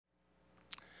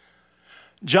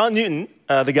John Newton,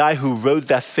 the guy who wrote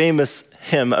that famous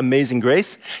hymn, Amazing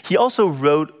Grace, he also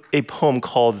wrote a poem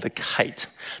called The Kite.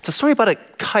 It's a story about a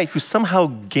kite who somehow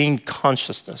gained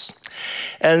consciousness.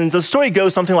 And the story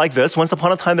goes something like this. Once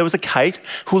upon a time, there was a kite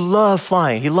who loved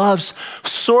flying. He loves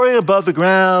soaring above the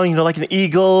ground, like an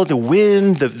eagle, the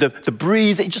wind, the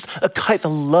breeze. Just a kite that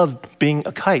loved being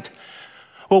a kite.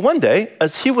 Well, one day,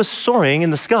 as he was soaring in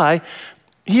the sky,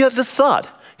 he had this thought.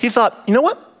 He thought, you know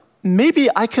what? Maybe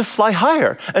I could fly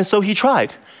higher. And so he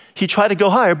tried. He tried to go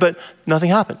higher, but nothing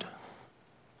happened.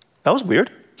 That was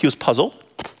weird. He was puzzled.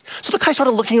 So the kite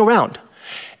started looking around.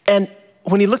 And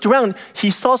when he looked around,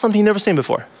 he saw something he'd never seen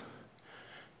before.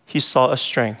 He saw a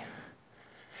string.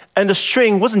 And the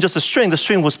string wasn't just a string. The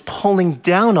string was pulling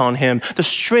down on him. The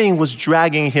string was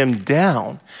dragging him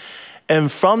down.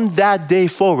 And from that day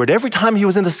forward, every time he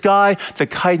was in the sky, the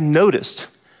kite noticed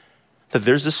that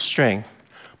there's this string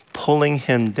pulling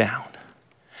him down.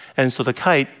 And so the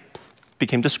kite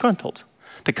became disgruntled.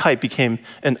 The kite became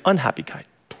an unhappy kite.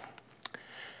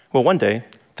 Well, one day,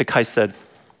 the kite said,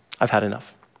 I've had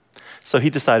enough. So he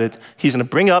decided he's going to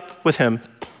bring up with him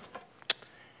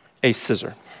a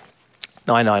scissor.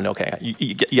 No, I know, okay.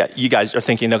 You guys are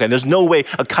thinking, okay, there's no way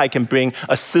a kite can bring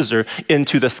a scissor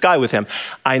into the sky with him.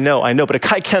 I know, but a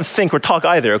kite can't think or talk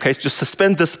either, okay? So just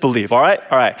suspend disbelief, all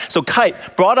right? So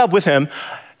kite brought up with him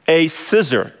a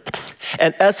scissor.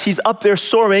 And as he's up there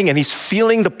soaring and he's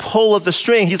feeling the pull of the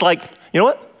string, he's like, you know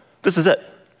what? This is it.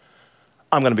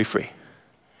 I'm going to be free.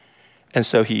 And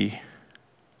so he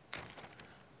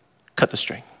cut the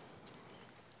string.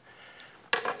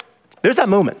 There's that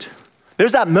moment,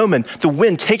 the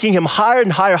wind taking him higher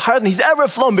and higher, higher than he's ever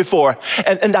flown before.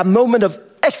 And that moment of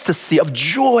ecstasy, of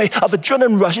joy, of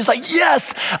adrenaline rush. He's like,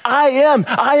 yes, I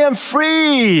am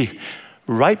free.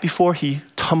 Right before he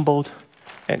tumbled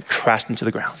and crashed into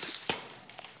the ground.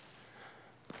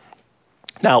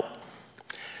 Now,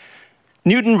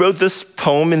 Newton wrote this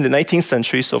poem in the 19th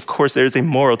century, so of course there's a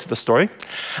moral to the story.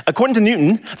 According to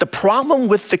Newton, the problem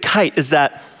with the kite is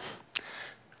that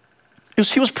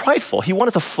he was prideful. He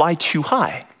wanted to fly too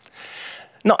high.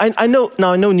 Now, I know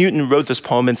Newton wrote this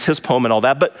poem, and it's his poem and all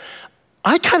that, but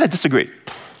I kind of disagree.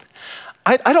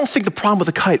 I don't think the problem with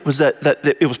the kite was that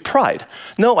it was pride.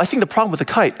 No, I think the problem with the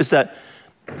kite is that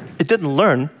it didn't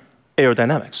learn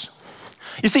aerodynamics.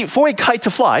 You see, for a kite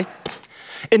to fly,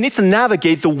 it needs to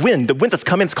navigate the wind that's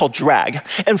coming, it's called drag.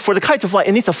 And for the kite to fly,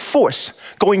 it needs a force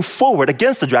going forward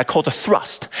against the drag called a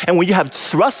thrust. And when you have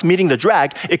thrust meeting the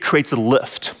drag, it creates a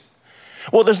lift.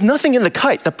 Well, there's nothing in the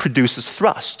kite that produces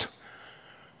thrust.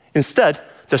 Instead,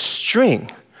 the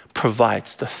string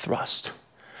provides the thrust.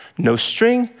 No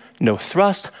string, no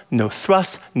thrust,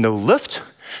 no lift.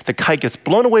 The kite gets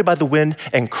blown away by the wind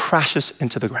and crashes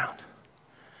into the ground.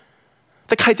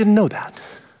 The kite didn't know that.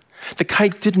 The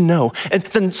kite didn't know. And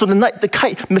then the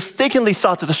kite mistakenly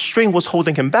thought that the string was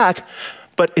holding him back,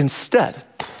 but instead,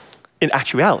 in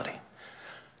actuality,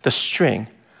 the string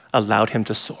allowed him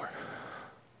to soar.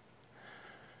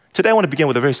 Today, I want to begin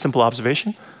with a very simple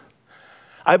observation.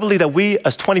 I believe that we,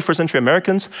 as 21st century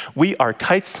Americans, we are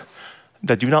kites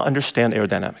that do not understand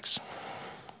aerodynamics.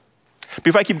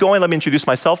 Before I keep going, let me introduce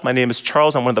myself. My name is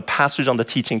Charles. I'm one of the pastors on the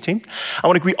teaching team. I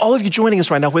want to greet all of you joining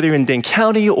us right now, whether you're in Dane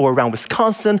County or around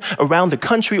Wisconsin, around the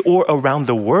country or around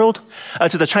the world.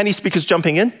 To the Chinese speakers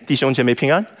jumping in, 弟兄姐妹平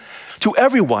安. To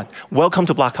everyone, welcome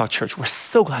to Blackhawk Church. We're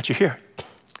so glad you're here.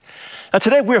 Now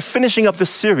today we're finishing up this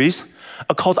series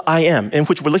called I Am, in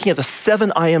which we're looking at the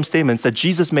 7 I Am statements that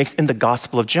Jesus makes in the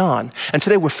Gospel of John. And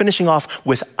today we're finishing off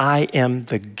with I am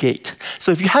the gate.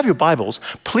 So if you have your Bibles,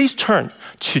 please turn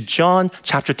to John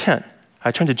chapter 10. I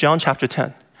turn to John chapter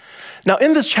 10. Now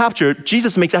in this chapter,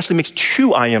 Jesus actually makes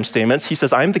 2 I am statements. He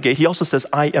says, I am the gate. He also says,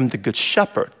 I am the good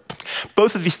shepherd.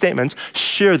 Both of these statements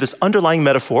share this underlying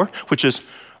metaphor, which is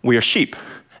we are sheep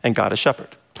and God is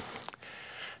shepherd.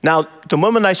 Now, the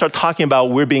moment I start talking about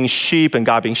we're being sheep and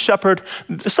God being shepherd,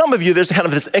 some of you, there's kind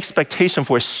of this expectation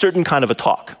for a certain kind of a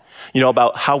talk,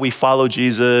 about how we follow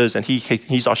Jesus and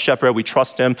he's our shepherd, we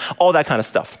trust him, all that kind of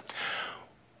stuff.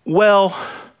 Well,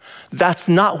 that's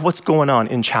not what's going on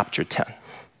in chapter 10.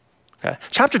 Okay?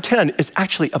 Chapter 10 is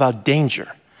actually about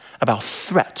danger, about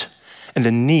threat, and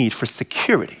the need for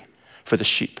security for the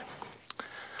sheep.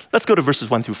 Let's go to verses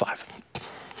 1 through 5.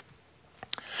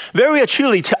 Very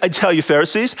truly, I tell you,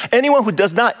 Pharisees, anyone who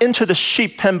does not enter the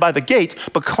sheep pen by the gate,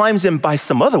 but climbs in by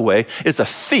some other way, is a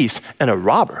thief and a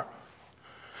robber.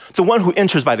 The one who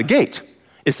enters by the gate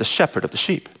is the shepherd of the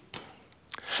sheep.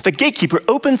 The gatekeeper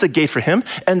opens the gate for him,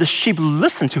 and the sheep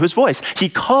listen to his voice. He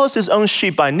calls his own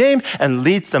sheep by name and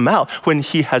leads them out. When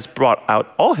he has brought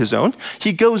out all his own,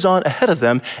 he goes on ahead of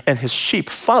them, and his sheep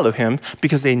follow him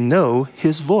because they know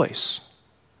his voice.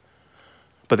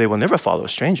 But they will never follow a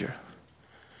stranger.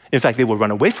 In fact, they will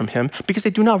run away from him because they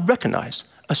do not recognize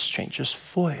a stranger's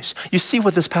voice. You see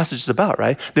what this passage is about,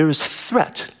 right? There is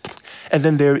threat, and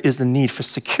then there is the need for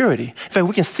security. In fact,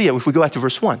 we can see it if we go back to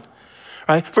verse 1.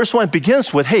 Right? Verse 1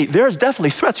 begins with, hey, there's definitely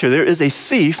threats here. There is a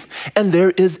thief and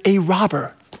there is a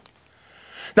robber.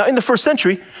 Now, in the first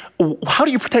century, how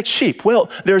do you protect sheep? Well,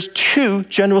 there's two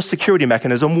general security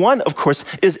mechanisms. One, of course,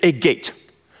 is a gate,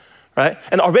 right?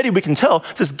 And already we can tell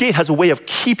this gate has a way of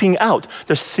keeping out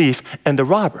the thief and the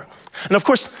robber. And of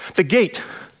course, the gate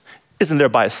isn't there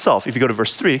by itself. If you go to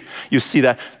verse 3, you see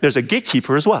that there's a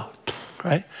gatekeeper as well.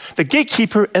 Right? The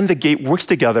gatekeeper and the gate works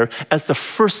together as the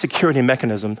first security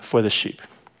mechanism for the sheep.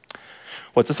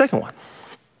 What's the second one?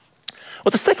 Well,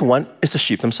 the second one is the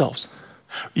sheep themselves.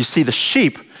 You see, the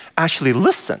sheep actually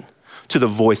listen to the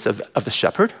voice of the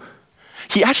shepherd.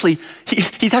 He's actually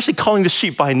calling the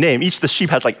sheep by name. Each of the sheep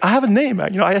has I have a name.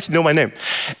 I actually know my name.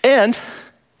 And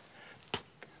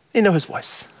they know his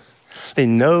voice. They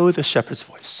know the shepherd's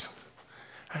voice.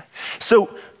 Right?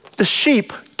 So the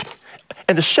sheep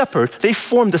and the shepherd, they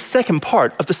form the second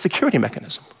part of the security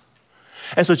mechanism.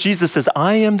 And so Jesus says,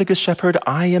 I am the good shepherd,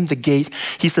 I am the gate.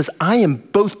 He says, I am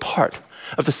both part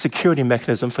of the security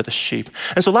mechanism for the sheep.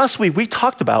 And so last week, we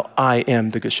talked about I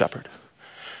am the good shepherd.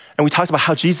 And we talked about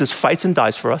how Jesus fights and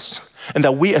dies for us, and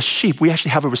that we as sheep, we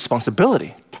actually have a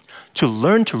responsibility to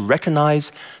learn to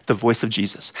recognize the voice of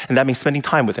Jesus. And that means spending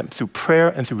time with him through prayer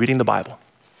and through reading the Bible.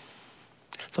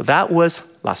 So that was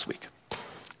last week.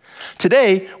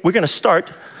 Today, we're going to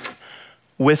start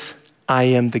with I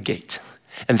am the gate.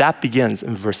 And that begins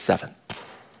in verse 7.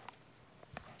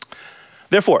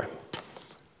 Therefore,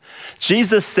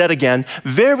 Jesus said again,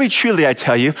 very truly I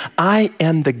tell you, I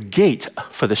am the gate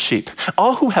for the sheep.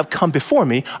 All who have come before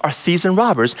me are thieves and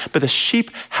robbers, but the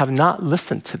sheep have not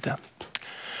listened to them.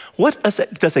 What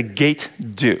does a gate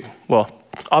do? Well,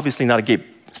 obviously not a gate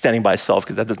standing by itself,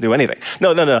 because that doesn't do anything.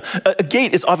 No. A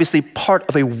gate is obviously part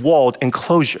of a walled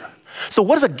enclosure. So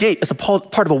what does a gate as a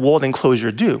part of a walled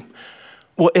enclosure do?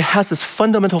 Well, it has this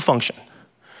fundamental function.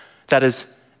 That is,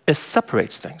 it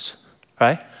separates things,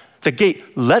 right? The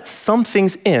gate lets some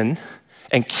things in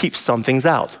and keeps some things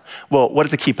out. Well, what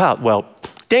does it keep out? Well,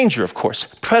 danger, of course,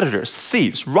 predators,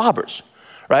 thieves, robbers,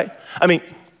 right? I mean,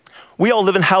 we all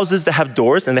live in houses that have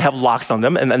doors and they have locks on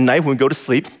them, and at night when we go to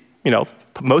sleep,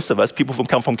 most of us, people who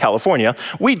come from California,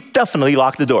 we definitely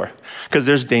lock the door because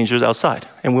there's dangers outside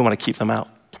and we want to keep them out.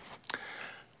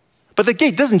 But the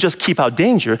gate doesn't just keep out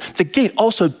danger, the gate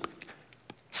also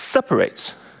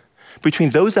separates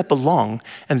between those that belong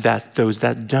and those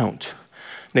that don't.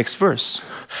 Next verse,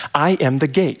 I am the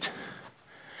gate.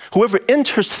 Whoever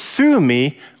enters through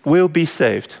me will be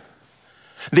saved.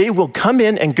 They will come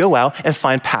in and go out and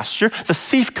find pasture. The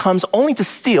thief comes only to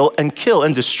steal and kill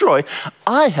and destroy.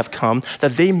 I have come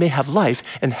that they may have life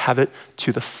and have it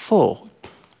to the full.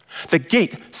 The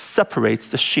gate separates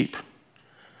the sheep.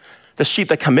 The sheep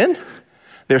that come in,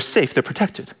 they're safe, they're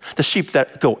protected. The sheep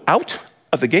that go out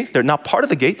of the gate, they're not part of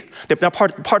the gate, they're not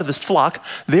part of this flock,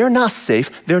 they're not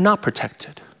safe, they're not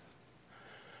protected.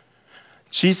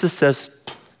 Jesus says,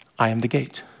 I am the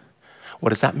gate. What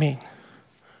does that mean?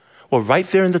 Well, right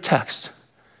there in the text,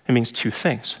 it means two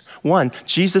things. One,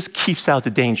 Jesus keeps out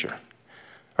the danger,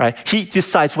 right? He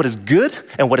decides what is good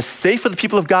and what is safe for the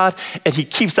people of God, and he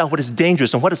keeps out what is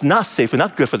dangerous and what is not safe and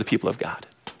not good for the people of God.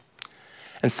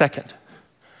 And second,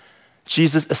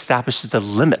 Jesus establishes the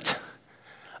limit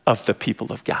of the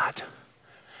people of God.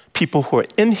 People who are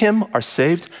in him are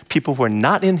saved. People who are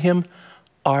not in him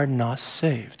are not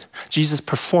saved. Jesus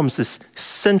performs this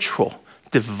central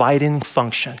dividing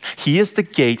function. He is the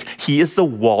gate, he is the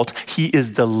wall, he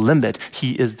is the limit,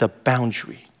 he is the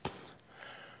boundary.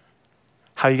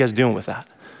 How are you guys doing with that?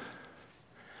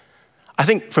 I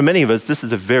think for many of us, this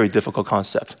is a very difficult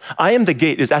concept. I am the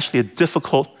gate is actually a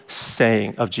difficult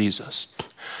saying of Jesus.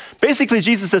 Basically,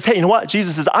 Jesus says, hey, you know what?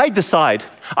 Jesus says, I decide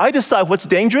what's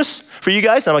dangerous for you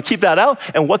guys, and I'm gonna keep that out,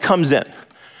 and what comes in.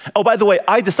 Oh, by the way,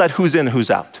 I decide who's in and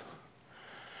who's out.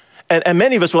 And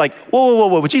many of us were like,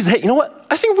 whoa, Jesus, hey, you know what?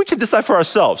 I think we can decide for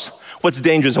ourselves what's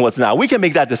dangerous and what's not. We can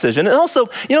make that decision. And also,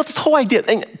 this whole idea,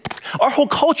 our whole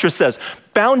culture says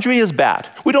boundary is bad.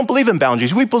 We don't believe in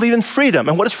boundaries. We believe in freedom.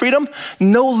 And what is freedom?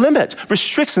 No limit.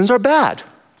 Restrictions are bad.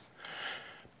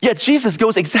 Yet Jesus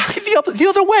goes exactly the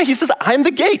other way. He says, I'm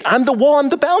the gate, I'm the wall, I'm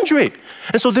the boundary.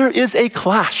 And so there is a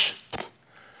clash,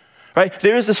 right?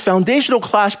 There is this foundational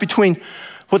clash between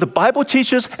what the Bible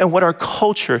teaches and what our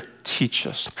culture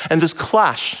teaches. And this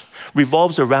clash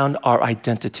revolves around our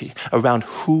identity, around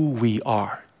who we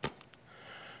are.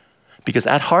 Because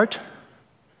at heart,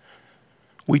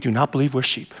 we do not believe we're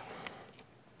sheep.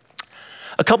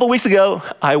 A couple weeks ago,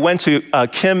 I went to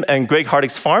Kim and Greg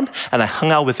Hardig's farm, and I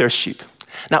hung out with their sheep.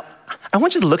 Now, I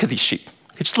want you to look at these sheep.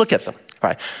 Just look at them.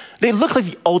 Right? They look like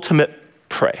the ultimate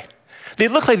prey. They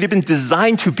look like they've been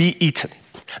designed to be eaten.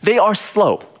 They are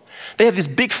slow. They have these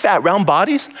big, fat, round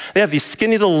bodies. They have these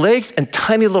skinny little legs and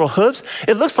tiny little hooves.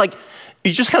 It looks like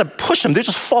you just kind of push them, they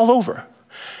just fall over.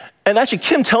 And actually,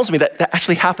 Kim tells me that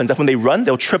actually happens, that when they run,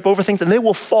 they'll trip over things and they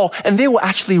will fall and they will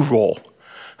actually roll.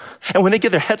 And when they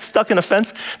get their head stuck in a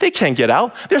fence, they can't get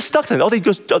out. They're stuck in it. All they do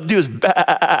is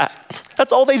bah.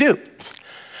 That's all they do.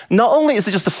 Not only is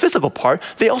it just the physical part,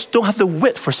 they also don't have the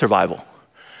wit for survival.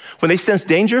 When they sense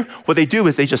danger, what they do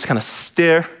is they just kind of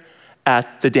stare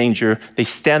at the danger. They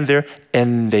stand there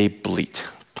and they bleat.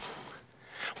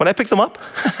 When I pick them up,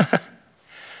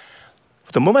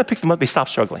 the moment I pick them up, they stop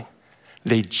struggling.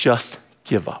 They just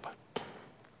give up.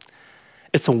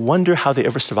 It's a wonder how they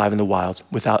ever survive in the wild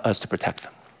without us to protect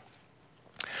them.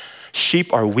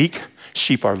 Sheep are weak.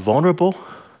 Sheep are vulnerable.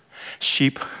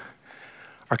 Sheep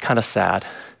are kind of sad.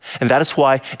 And that is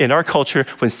why in our culture,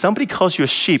 when somebody calls you a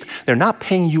sheep, they're not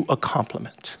paying you a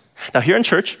compliment. Now here in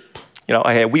church,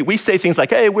 we say things like,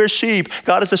 hey, we're sheep.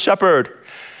 God is a shepherd.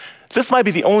 This might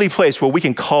be the only place where we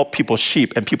can call people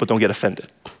sheep and people don't get offended.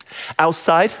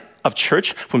 Outside of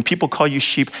church, when people call you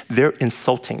sheep, they're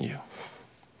insulting you.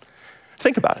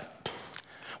 Think about it.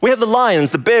 We have the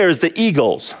lions, the bears, the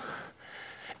eagles.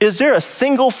 Is there a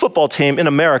single football team in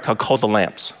America called the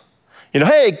Lambs?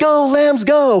 Hey, go, Lambs,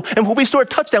 go. And when we score a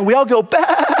touchdown, we all go,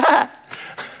 bah.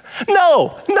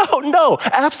 No,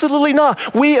 absolutely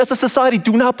not. We as a society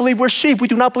do not believe we're sheep. We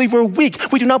do not believe we're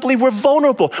weak. We do not believe we're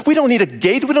vulnerable. We don't need a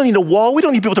gate. We don't need a wall. We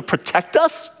don't need people to protect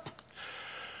us.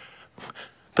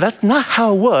 But that's not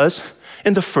how it was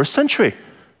in the first century.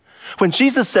 When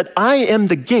Jesus said, I am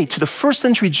the gate to the first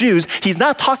century Jews, he's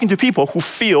not talking to people who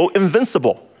feel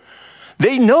invincible.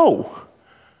 They know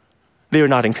they are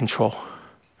not in control.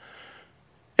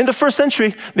 In the first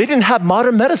century, they didn't have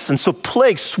modern medicine, so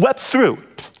plague swept through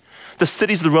the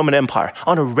cities of the Roman Empire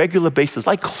on a regular basis,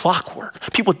 like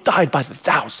clockwork. People died by the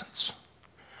thousands.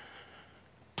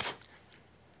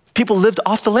 People lived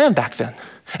off the land back then.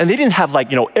 And they didn't have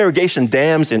irrigation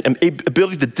dams and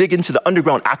ability to dig into the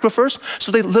underground aquifers,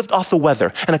 so they lived off the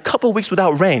weather. And a couple of weeks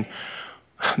without rain,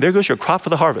 there goes your crop for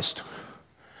the harvest.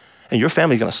 And your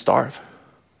family's gonna starve.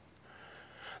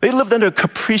 They lived under a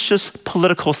capricious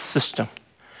political system.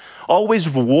 Always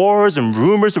wars and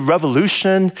rumors of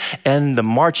revolution and the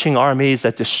marching armies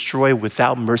that destroy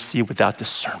without mercy, without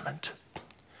discernment.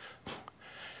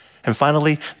 And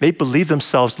finally, they believe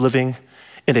themselves living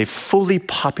in a fully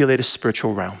populated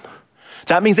spiritual realm.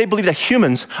 That means they believe that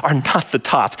humans are not the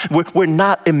top. We're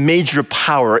not a major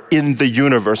power in the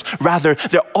universe. Rather,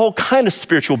 there are all kinds of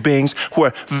spiritual beings who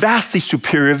are vastly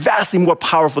superior, vastly more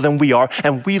powerful than we are,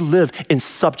 and we live in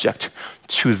subject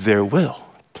to their will.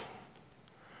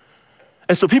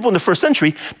 And so people in the first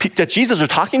century that Jesus was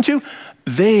talking to,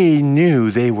 they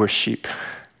knew they were sheep.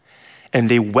 And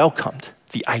they welcomed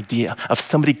the idea of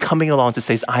somebody coming along to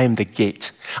say, I am the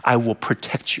gate. I will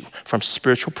protect you from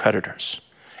spiritual predators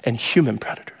and human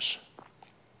predators.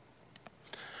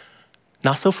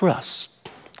 Not so for us.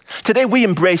 Today we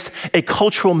embrace a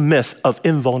cultural myth of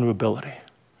invulnerability.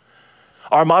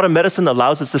 Our modern medicine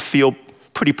allows us to feel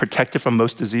pretty protected from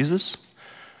most diseases.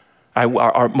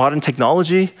 Our modern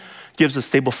technology gives us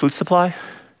stable food supply.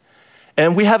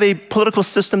 And we have a political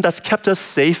system that's kept us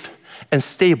safe and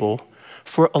stable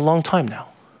for a long time now.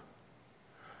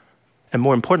 And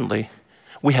more importantly,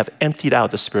 we have emptied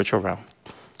out the spiritual realm.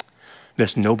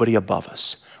 There's nobody above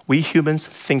us. We humans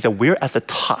think that we're at the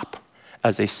top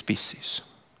as a species.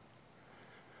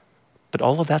 But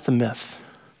all of that's a myth.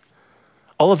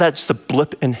 All of that's just a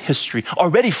blip in history.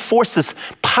 Already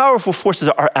powerful forces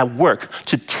are at work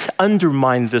to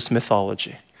undermine this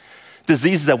mythology.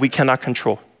 Diseases that we cannot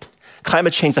control.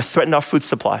 Climate change that threaten our food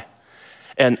supply.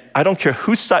 And I don't care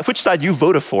which side you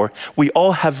voted for, we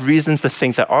all have reasons to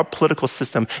think that our political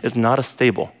system is not as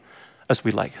stable as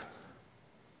we like.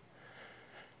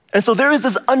 And so there is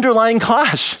this underlying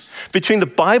clash between the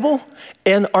Bible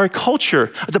and our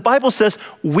culture. The Bible says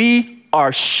we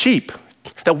are sheep,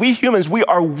 that we humans, we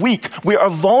are weak, we are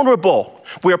vulnerable,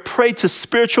 we are prey to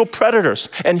spiritual predators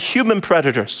and human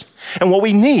predators. And what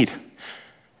we need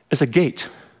is a gate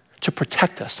to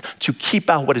protect us, to keep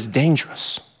out what is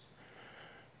dangerous.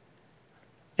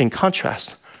 In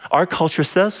contrast, our culture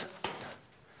says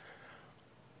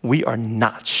we are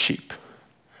not sheep.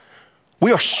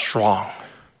 We are strong.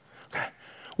 Okay?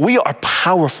 We are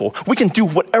powerful. We can do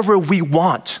whatever we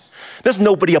want. There's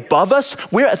nobody above us.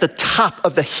 We're at the top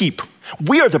of the heap.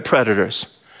 We are the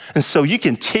predators. And so you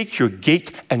can take your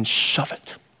gate and shove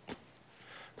it.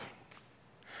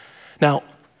 Now,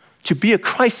 to be a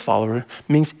Christ follower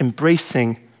means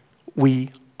embracing we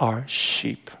are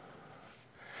sheep.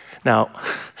 Now,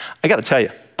 I gotta tell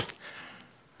you,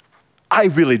 I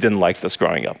really didn't like this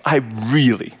growing up. I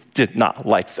really did not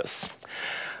like this.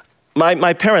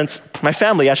 My parents, my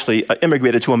family actually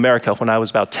immigrated to America when I was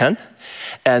about 10.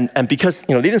 And because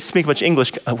they didn't speak much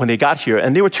English when they got here,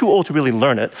 and they were too old to really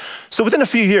learn it. So within a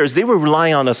few years, they were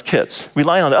relying on us kids,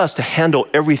 relying on us to handle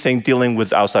everything dealing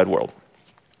with the outside world.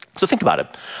 So think about it.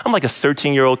 I'm like a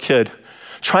 13-year-old kid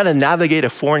trying to navigate a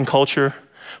foreign culture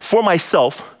for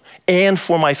myself and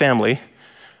for my family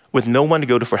with no one to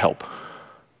go to for help.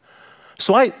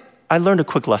 So I learned a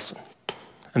quick lesson,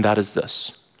 and that is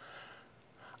this.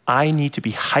 I need to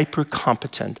be hyper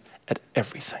competent at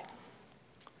everything.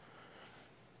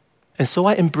 And so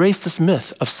I embraced this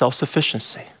myth of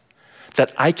self-sufficiency,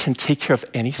 that I can take care of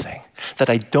anything, that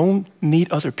I don't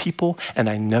need other people, and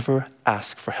I never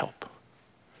ask for help.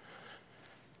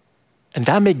 And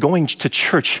that made going to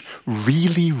church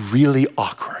really, really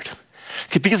awkward.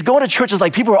 Because going to church is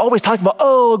like people are always talking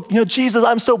about, Jesus,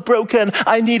 I'm so broken.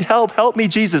 I need help. Help me,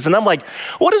 Jesus. And I'm like,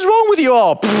 what is wrong with you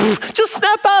all? Just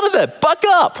snap out of it. Buck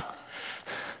up.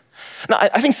 Now,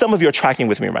 I think some of you are tracking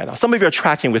with me right now. Some of you are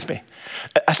tracking with me.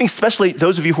 I think especially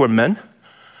those of you who are men,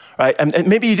 right? And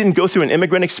maybe you didn't go through an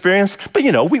immigrant experience, but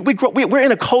we're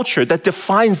in a culture that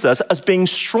defines us as being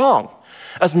strong,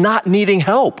 as not needing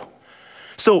help.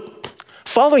 So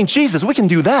following Jesus, we can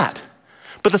do that.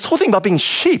 But this whole thing about being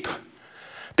sheep,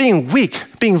 being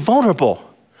weak, being vulnerable,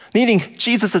 needing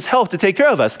Jesus' help to take care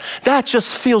of us, that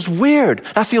just feels weird.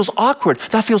 That feels awkward.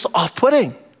 That feels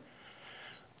off-putting.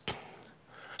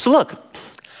 So look,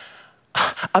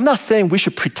 I'm not saying we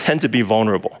should pretend to be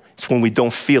vulnerable. It's when we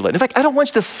don't feel it. In fact, I don't want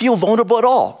you to feel vulnerable at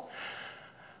all.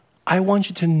 I want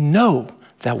you to know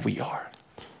that we are.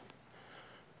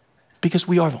 Because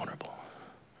we are vulnerable.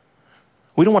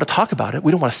 We don't want to talk about it.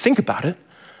 We don't want to think about it.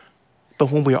 But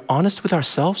when we are honest with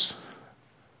ourselves,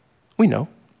 we know.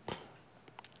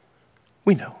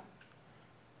 We know.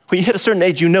 When you hit a certain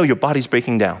age, you know your body's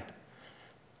breaking down.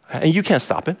 And you can't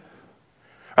stop it.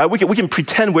 Right? We can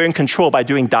pretend we're in control by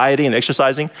doing dieting and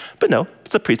exercising, but no,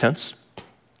 it's a pretense.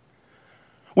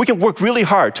 We can work really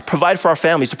hard to provide for our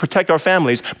families, to protect our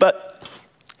families, but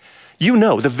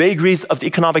the vagaries of the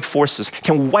economic forces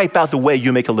can wipe out the way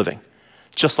you make a living,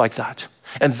 just like that.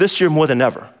 And this year more than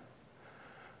ever,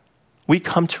 we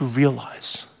come to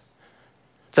realize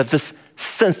that this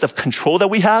sense of control that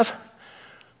we have,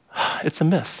 it's a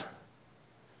myth.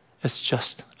 It's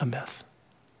just a myth.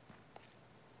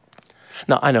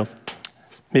 Now, I know,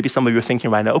 maybe some of you are thinking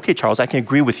right now, okay, Charles, I can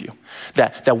agree with you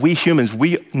that we humans,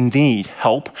 we need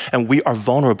help and we are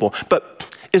vulnerable.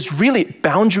 But is really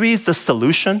boundaries the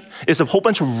solution? Is a whole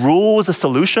bunch of rules the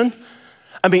solution?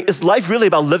 I mean, is life really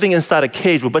about living inside a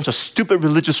cage with a bunch of stupid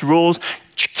religious rules,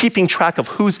 keeping track of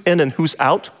who's in and who's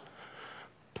out?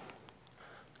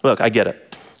 Look, I get it.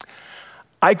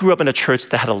 I grew up in a church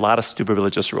that had a lot of stupid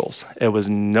religious rules. It was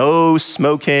no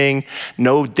smoking,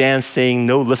 no dancing,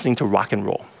 no listening to rock and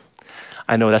roll.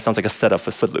 I know that sounds like a setup for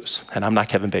Footloose, and I'm not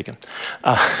Kevin Bacon.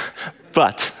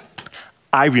 But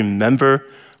I remember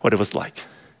what it was like.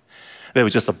 There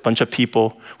was just a bunch of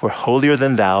people who were holier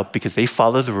than thou because they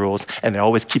followed the rules, and they're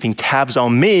always keeping tabs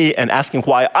on me and asking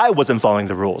why I wasn't following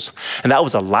the rules. And that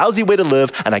was a lousy way to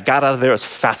live, and I got out of there as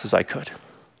fast as I could.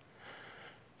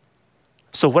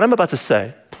 So what I'm about to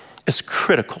say is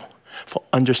critical for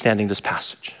understanding this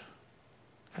passage.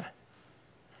 Okay?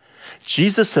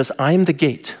 Jesus says, I am the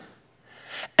gate,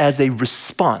 as a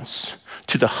response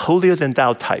to the holier than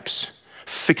thou types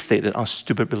fixated on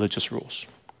stupid religious rules.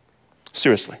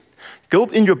 Seriously. Go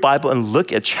in your Bible and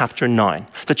look at chapter 9.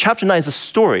 The chapter 9 is a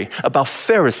story about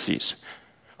Pharisees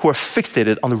who are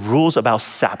fixated on the rules about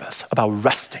Sabbath, about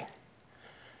resting.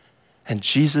 And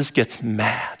Jesus gets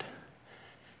mad.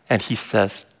 And he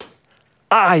says,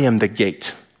 I am the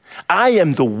gate. I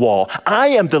am the wall. I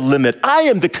am the limit. I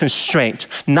am the constraint,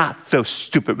 not those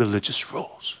stupid religious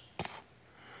rules.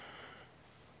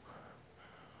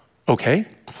 Okay,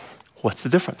 what's the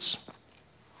difference?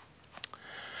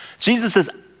 Jesus says,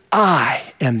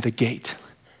 I am the gate,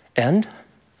 and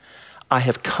I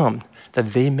have come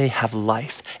that they may have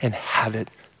life and have it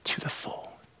to the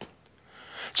full.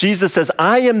 Jesus says,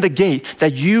 I am the gate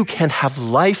that you can have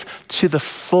life to the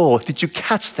full. Did you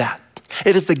catch that?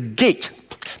 It is the gate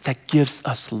that gives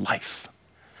us life.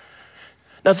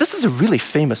 Now, this is a really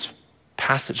famous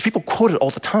passage. People quote it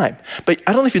all the time. But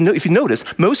I don't know if you notice,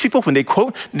 most people, when they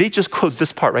quote, they just quote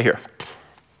this part right here.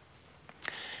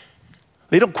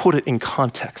 They don't quote it in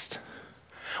context.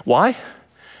 Why?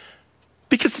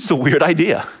 Because it's a weird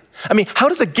idea. I mean, how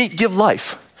does a gate give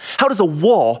life? How does a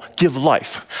wall give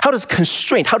life? How does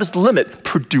constraint, how does limit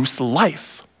produce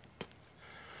life?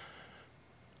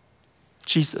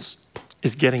 Jesus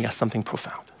is getting at something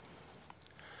profound.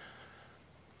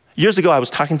 Years ago, I was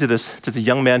talking to this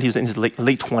young man. He was in his late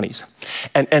 20s.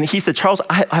 And he said, Charles,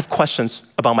 I have questions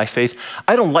about my faith.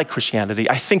 I don't like Christianity.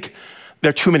 I think there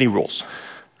are too many rules.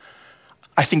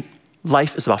 I think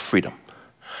life is about freedom.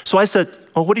 So I said,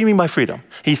 oh, what do you mean by freedom?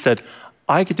 He said,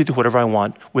 I get to do whatever I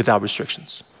want without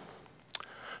restrictions.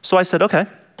 So I said, okay,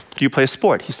 do you play a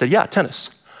sport? He said, yeah, tennis.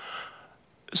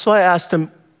 So I asked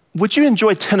him, would you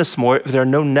enjoy tennis more if there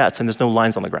are no nets and there's no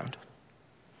lines on the ground?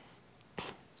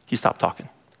 He stopped talking.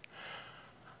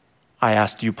 I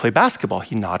asked, do you play basketball?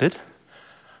 He nodded.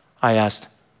 I asked,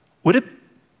 would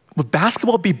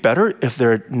basketball be better if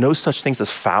there are no such things as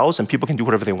fouls and people can do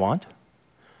whatever they want?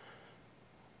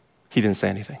 He didn't say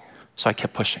anything, so I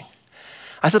kept pushing.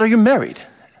 I said, are you married?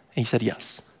 And he said,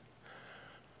 yes.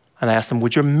 And I asked him,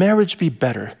 would your marriage be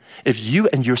better if you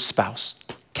and your spouse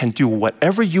can do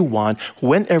whatever you want,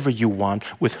 whenever you want,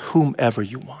 with whomever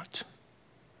you want?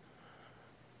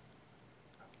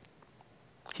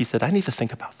 He said, I need to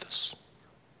think about this.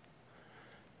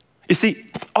 You see,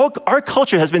 our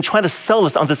culture has been trying to sell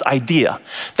us on this idea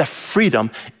that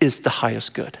freedom is the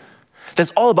highest good.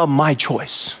 That's all about my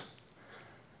choice.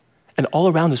 And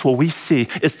all around us, what we see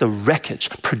is the wreckage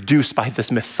produced by this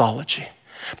mythology.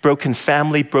 Broken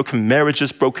family, broken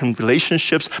marriages, broken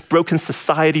relationships, broken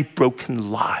society, broken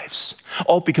lives.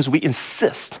 All because we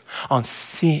insist on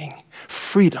seeing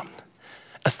freedom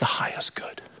as the highest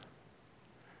good.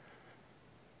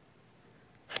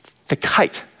 The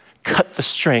kite cut the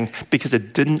string because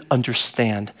it didn't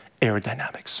understand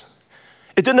aerodynamics.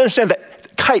 It didn't understand that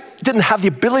the kite didn't have the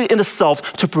ability in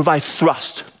itself to provide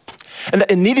thrust. And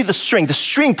that it needed the string. The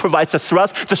string provides the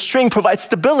thrust. The string provides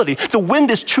stability. The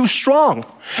wind is too strong.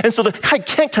 And so the kite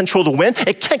can't control the wind.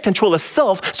 It can't control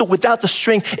itself. So without the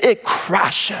string, it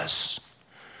crashes.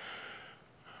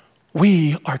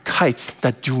 We are kites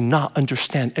that do not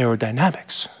understand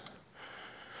aerodynamics.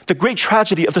 The great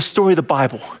tragedy of the story of the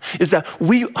Bible is that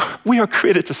we are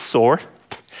created to soar.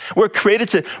 We're created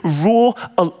to rule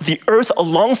the earth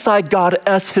alongside God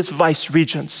as his vice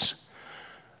regents.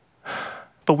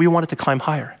 But we wanted to climb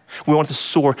higher. We wanted to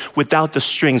soar without the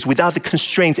strings, without the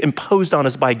constraints imposed on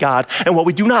us by God. And what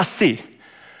we do not see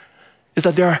is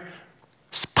that there are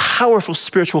powerful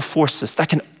spiritual forces that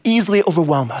can easily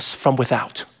overwhelm us from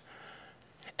without.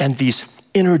 And these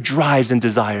inner drives and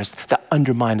desires that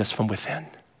undermine us from within.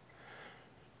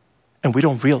 And we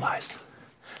don't realize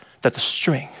that the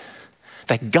string,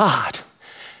 that God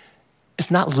is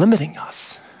not limiting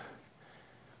us.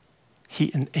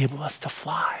 He enabled us to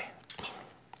fly.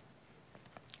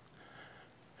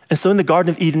 And so in the Garden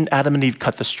of Eden, Adam and Eve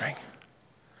cut the string.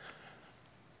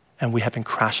 And we have been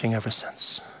crashing ever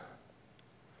since.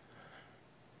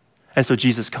 And so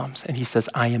Jesus comes and he says,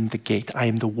 I am the gate, I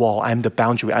am the wall, I am the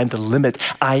boundary, I am the limit,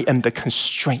 I am the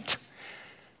constraint,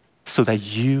 so that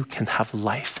you can have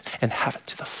life and have it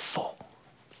to the full.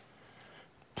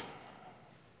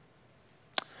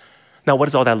 Now, what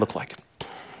does all that look like?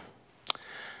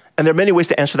 And there are many ways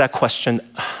to answer that question.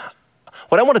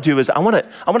 What I want to do is I want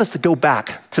us to go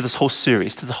back to this whole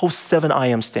series, to the whole 7 I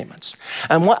am statements.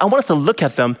 And I want us to look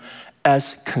at them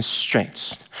as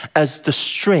constraints, as the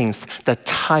strings that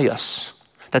tie us,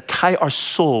 that tie our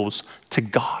souls to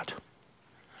God.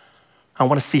 I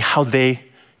want to see how they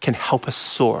can help us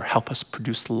soar, help us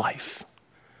produce life.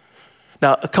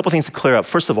 Now, a couple things to clear up.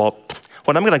 First of all,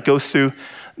 what I'm going to go through,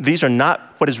 these are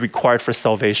not what is required for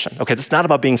salvation. Okay, this is not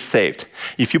about being saved.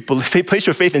 If you place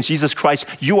your faith in Jesus Christ,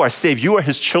 you are saved. You are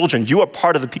his children. You are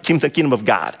part of the kingdom of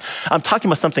God. I'm talking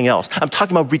about something else. I'm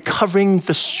talking about recovering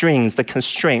the strings, the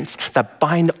constraints that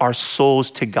bind our souls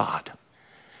to God.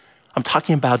 I'm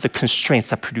talking about the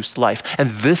constraints that produce life. And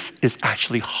this is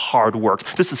actually hard work.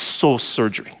 This is soul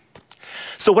surgery.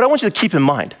 So what I want you to keep in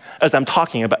mind as I'm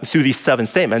talking about through these 7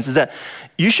 statements is that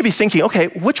you should be thinking, okay,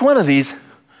 which one of these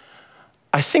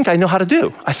I think I know how to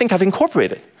do. I think I've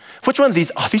incorporated. Which one of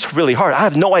these, these are really hard. I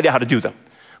have no idea how to do them.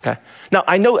 Okay. Now,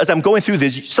 I know as I'm going through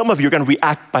this, some of you are going to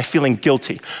react by feeling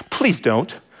guilty. Please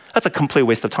don't. That's a complete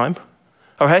waste of time.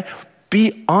 All right?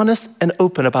 Be honest and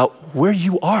open about where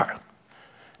you are.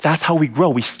 That's how we grow.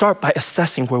 We start by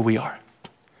assessing where we are.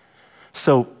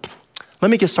 So let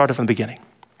me get started from the beginning.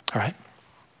 All right?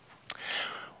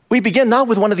 We begin not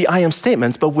with one of the I am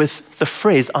statements, but with the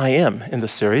phrase I am in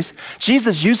this series.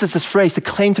 Jesus uses this phrase to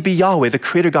claim to be Yahweh, the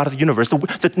creator God of the universe.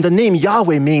 The name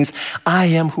Yahweh means I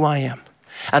am who I am.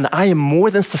 And I am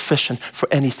more than sufficient for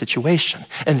any situation.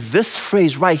 And this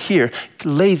phrase right here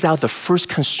lays out the first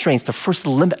constraints, the first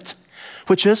limit,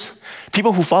 which is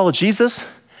people who follow Jesus,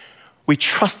 we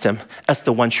trust him as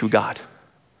the one true God.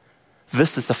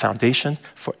 This is the foundation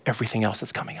for everything else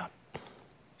that's coming up.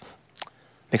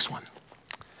 Next one.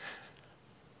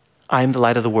 I am the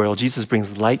light of the world. Jesus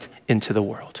brings light into the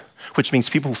world, which means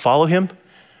people who follow him,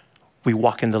 we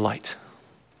walk in the light.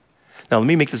 Now, let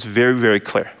me make this very, very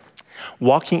clear.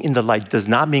 Walking in the light does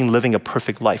not mean living a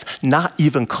perfect life, not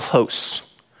even close.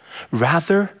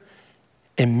 Rather,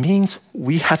 it means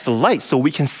we have the light so we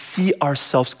can see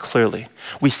ourselves clearly.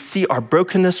 We see our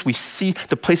brokenness. We see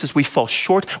the places we fall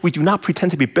short. We do not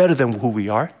pretend to be better than who we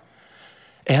are.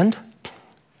 And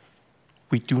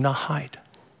we do not hide.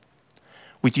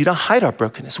 We do not hide our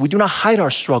brokenness. We do not hide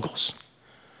our struggles.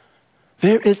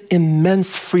 There is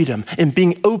immense freedom in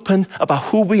being open about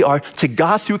who we are to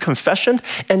God through confession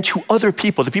and to other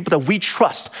people, the people that we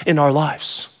trust in our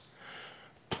lives.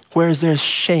 Whereas there's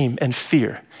shame and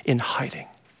fear in hiding.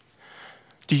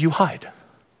 Do you hide?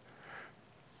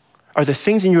 Are there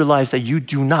things in your lives that you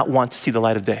do not want to see the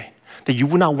light of day, that you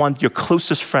would not want your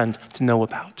closest friend to know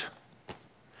about?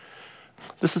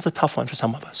 This is a tough one for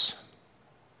some of us.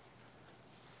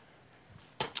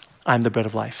 I'm the bread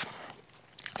of life.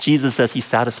 Jesus says he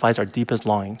satisfies our deepest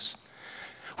longings,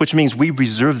 which means we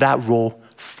reserve that role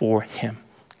for him.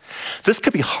 This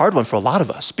could be a hard one for a lot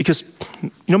of us because,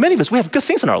 many of us, we have good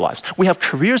things in our lives. We have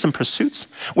careers and pursuits.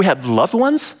 We have loved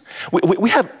ones.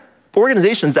 We have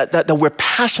organizations that we're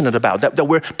passionate about, that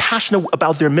we're passionate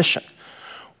about their mission.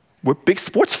 We're big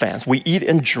sports fans. We eat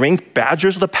and drink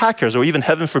Badgers or the Packers, or even,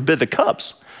 heaven forbid, the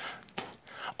Cubs.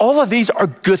 All of these are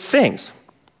good things.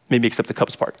 Maybe except the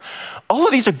Cubs part. All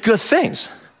of these are good things,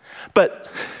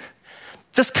 but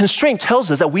this constraint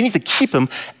tells us that we need to keep them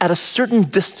at a certain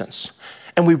distance,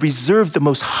 and we reserve the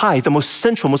most high, the most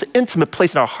central, most intimate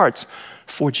place in our hearts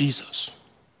for Jesus.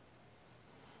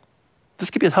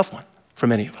 This could be a tough one for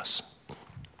many of us.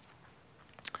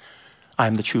 I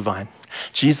am the true vine.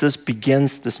 Jesus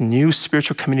begins this new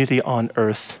spiritual community on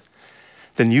earth,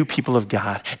 the new people of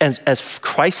God. And as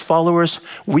Christ followers,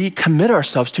 we commit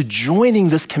ourselves to joining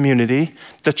this community,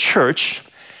 the church,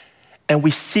 and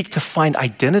we seek to find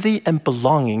identity and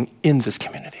belonging in this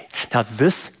community. Now,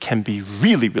 this can be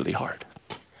really, really hard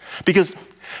because,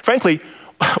 frankly,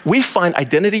 we find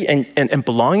identity and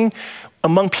belonging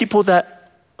among people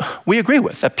that we agree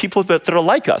with, that people that are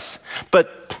like us.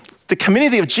 But the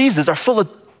community of Jesus are full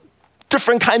of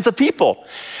different kinds of people.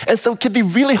 And so it can be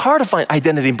really hard to find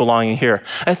identity and belonging here.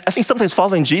 I think sometimes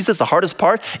following Jesus, the hardest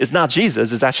part is not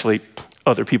Jesus, it's actually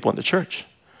other people in the church.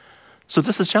 So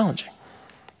this is challenging.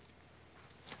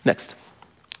 Next,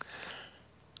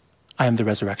 I am the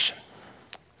resurrection.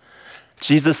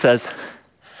 Jesus says,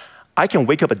 I can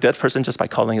wake up a dead person just by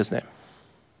calling his name.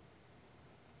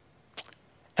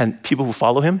 And people who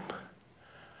follow him,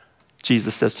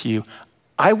 Jesus says to you,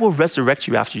 I will resurrect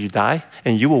you after you die,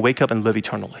 and you will wake up and live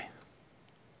eternally.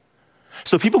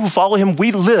 So people who follow him,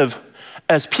 we live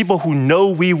as people who know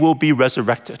we will be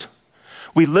resurrected.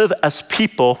 We live as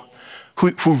people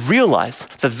who realize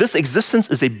that this existence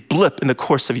is a blip in the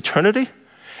course of eternity,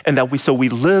 and that we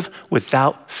live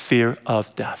without fear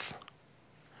of death.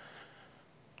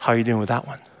 How are you doing with that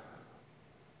one?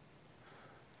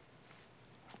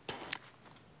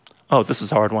 Oh, this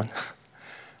is a hard one.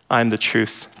 I'm the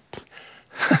truth.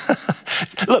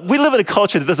 Look, we live in a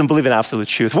culture that doesn't believe in absolute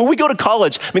truth. When we go to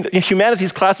college, in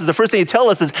humanities classes, the first thing they tell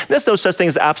us is there's no such thing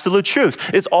as absolute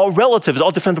truth. It's all relative. It's all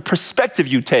different perspective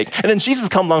you take. And then Jesus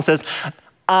comes along and says,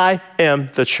 I am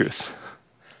the truth.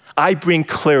 I bring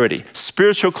clarity,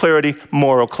 spiritual clarity,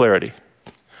 moral clarity.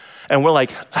 And we're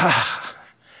like,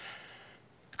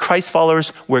 Christ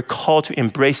followers, we're called to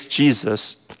embrace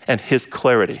Jesus and his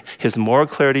clarity, his moral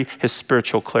clarity, his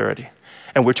spiritual clarity.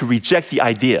 And we're to reject the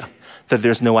idea that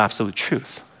there's no absolute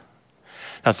truth.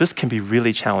 Now, this can be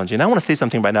really challenging. I want to say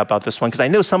something right now about this one, because I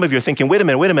know some of you are thinking, wait a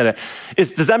minute.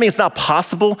 Does that mean it's not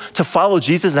possible to follow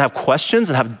Jesus and have questions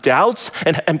and have doubts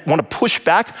and want to push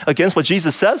back against what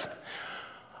Jesus says?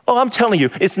 Oh, I'm telling you,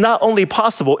 it's not only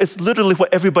possible, it's literally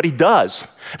what everybody does.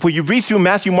 When you read through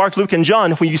Matthew, Mark, Luke, and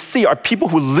John, what you see are people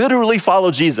who literally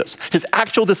follow Jesus, his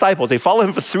actual disciples. They follow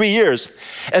him for 3 years,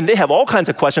 and they have all kinds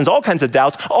of questions, all kinds of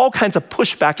doubts, all kinds of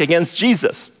pushback against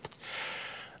Jesus.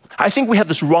 I think we have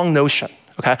this wrong notion,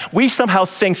 okay? We somehow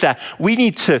think that we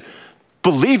need to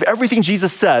believe everything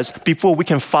Jesus says before we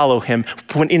can follow him,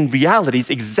 when in reality, it's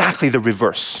exactly the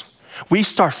reverse. We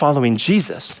start following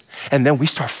Jesus, and then we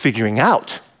start figuring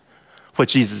out what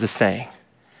Jesus is saying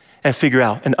and figure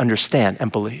out and understand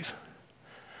and believe.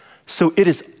 So it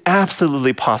is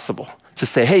absolutely possible to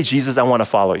say, hey, Jesus, I want to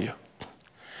follow you.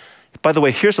 By the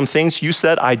way, here's some things you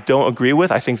said I don't agree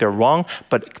with. I think they're wrong,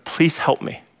 but please help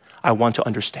me. I want to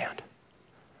understand.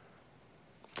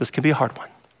 This can be a hard one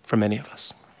for many of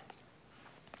us.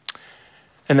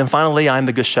 And then finally, I am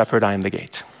the good shepherd, I am the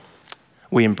gate.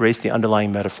 We embrace the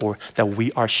underlying metaphor that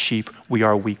we are sheep, we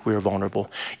are weak, we are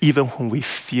vulnerable, even when we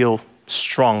feel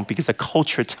strong, because the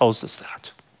culture tells us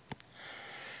that.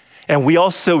 And we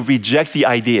also reject the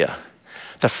idea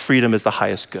that freedom is the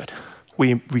highest good.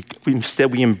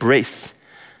 Instead, we embrace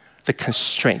the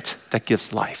constraint that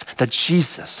gives life, that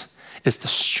Jesus is the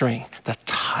string that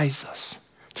ties us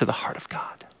to the heart of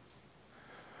God.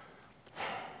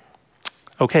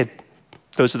 Okay,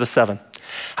 those are the 7.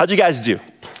 How'd you guys do?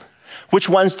 Which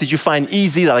ones did you find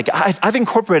easy? Like, I've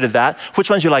incorporated that. Which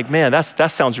ones you're like, man,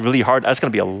 that sounds really hard. That's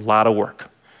gonna be a lot of work.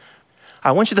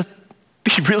 I want you to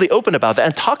be really open about that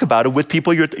and talk about it with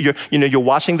people you're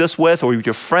watching this with, or with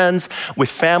your friends, with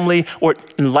family, or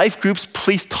in life groups.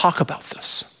 Please talk about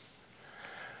this.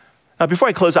 Now, before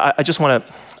I close, I want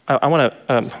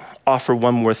to offer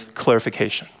one more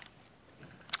clarification,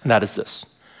 and that is this.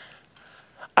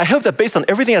 I hope that based on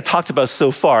everything I talked about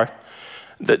so far,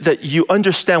 that you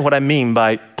understand what I mean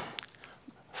by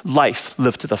life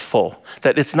lived to the full,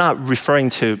 that it's not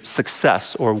referring to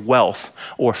success or wealth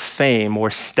or fame or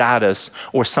status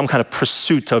or some kind of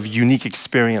pursuit of unique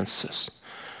experiences.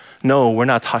 No, we're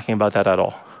not talking about that at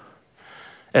all.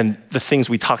 And the things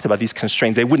we talked about, these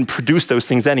constraints, they wouldn't produce those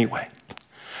things anyway.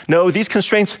 No, these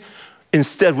constraints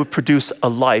instead would produce a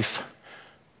life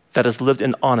that is lived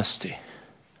in honesty,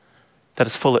 that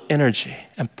is full of energy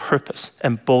and purpose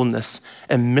and boldness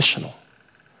and missional,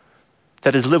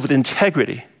 that is lived with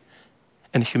integrity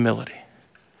and humility.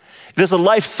 It is a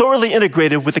life thoroughly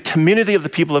integrated with the community of the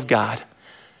people of God,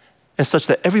 and such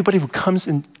that everybody who comes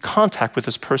in contact with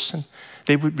this person,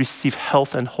 they would receive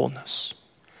health and wholeness.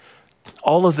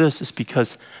 All of this is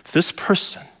because this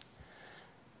person's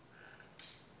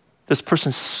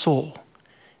soul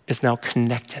is now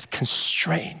connected,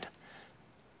 constrained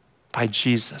by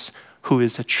Jesus, who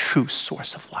is the true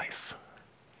source of life.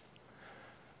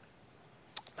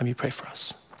 Let me pray for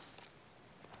us.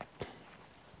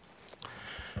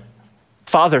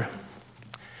 Father,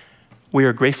 we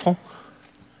are grateful.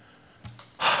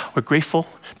 We're grateful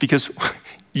because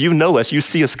you know us, you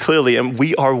see us clearly, and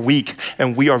we are weak,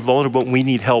 and we are vulnerable, and we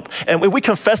need help. And we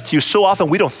confess to you so often,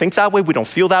 we don't think that way, we don't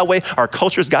feel that way. Our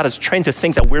culture's got us trained to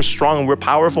think that we're strong and we're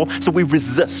powerful, so we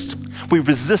resist. We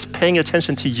resist paying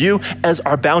attention to you as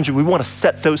our boundary. We want to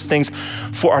set those things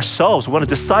for ourselves. We want to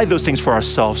decide those things for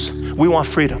ourselves. We want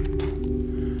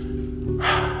freedom.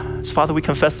 So Father, we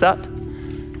confess that.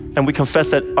 And we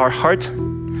confess that our heart,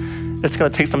 it's going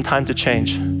to take some time to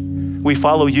change. We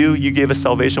follow you. You gave us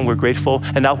salvation. We're grateful.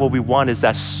 And now what we want is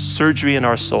that surgery in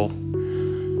our soul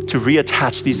to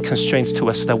reattach these constraints to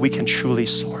us so that we can truly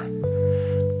soar.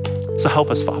 So help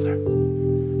us, Father.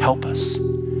 Help us.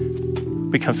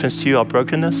 We confess to you our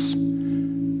brokenness.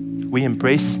 We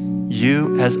embrace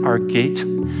you as our gate,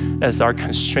 as our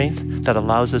constraint that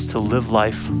allows us to live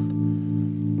life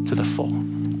to the full.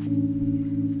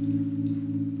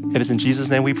 It is in Jesus'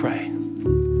 name we pray.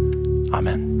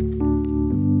 Amen.